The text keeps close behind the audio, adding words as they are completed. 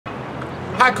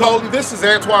Hi Colton, this is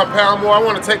Antoine Palmore. I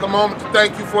want to take a moment to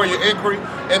thank you for your inquiry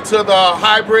into the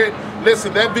hybrid.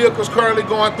 Listen, that vehicle is currently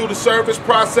going through the service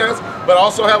process, but I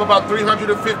also have about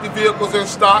 350 vehicles in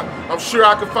stock. I'm sure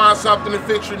I can find something that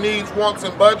fits your needs, wants,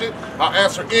 and budget. I'll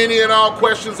answer any and all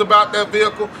questions about that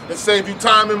vehicle and save you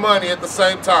time and money at the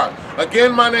same time.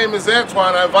 Again, my name is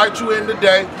Antoine. I invite you in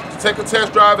today to take a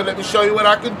test drive and let me show you what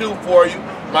I can do for you.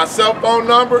 My cell phone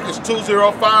number is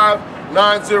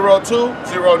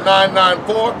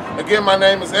 205-902-0994. Again, my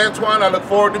name is Antoine. I look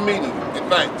forward to meeting you, and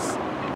thanks.